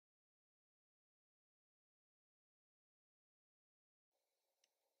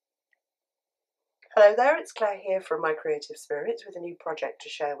Hello there, it's Claire here from My Creative Spirit with a new project to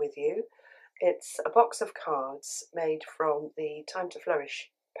share with you. It's a box of cards made from the Time to Flourish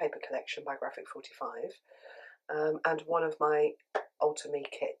paper collection by Graphic 45 and one of my Alter Me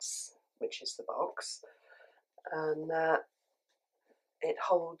kits, which is the box. And it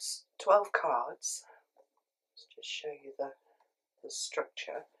holds 12 cards. Let's just show you the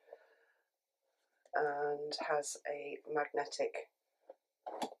structure, and has a magnetic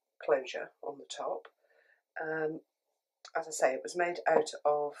closure on the top. As I say, it was made out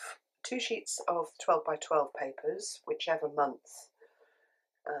of 2 sheets of 12 by 12 papers, whichever month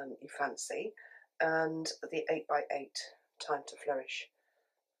you fancy, and the 8 by 8 Time to Flourish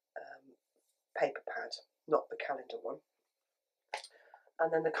paper pad, not the calendar one.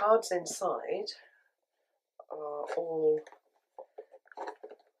 And then the cards inside are all,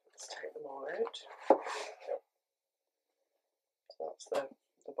 let's take them all out. So that's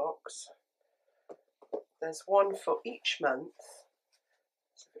the box. There's one for each month.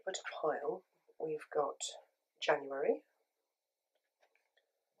 So if we put a pile, we've got January,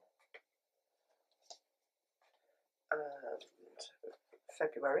 and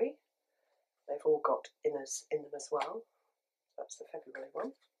February. They've all got inners in them as well. That's the February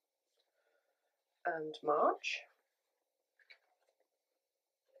one. And March.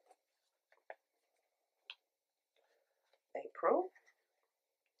 April.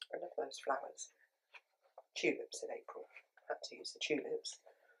 I love those flowers. Tulips in April. Had to use the tulips.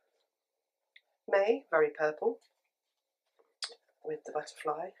 May, very purple, with the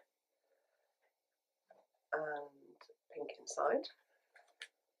butterfly and pink inside.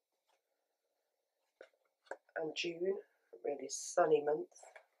 And June, a really sunny month.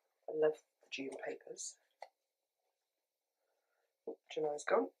 I love the June papers. July's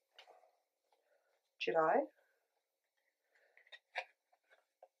gone. July.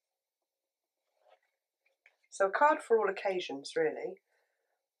 So a card for all occasions, really.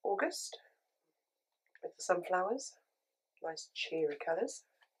 August, with the sunflowers, nice cheery colours.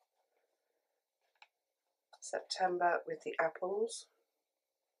 September with the apples.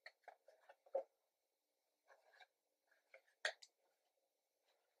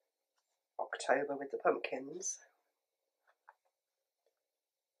 October with the pumpkins.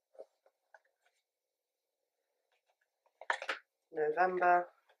 November,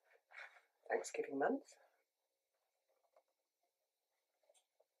 Thanksgiving month.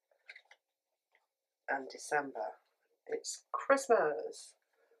 And December, it's Christmas.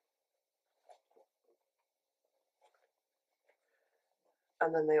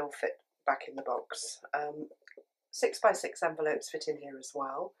 And then they all fit back in the box. 6 by 6 envelopes fit in here as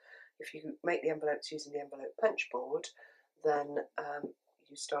well. If you make the envelopes using the envelope punch board, then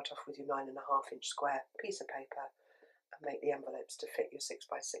you start off with your 9.5-inch square piece of paper and make the envelopes to fit your 6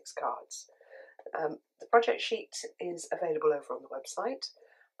 by 6 cards. The project sheet is available over on the website,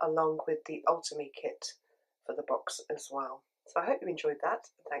 along with the Alter Me kit for the box as well. So I hope you enjoyed that,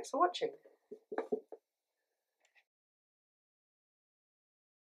 and thanks for watching.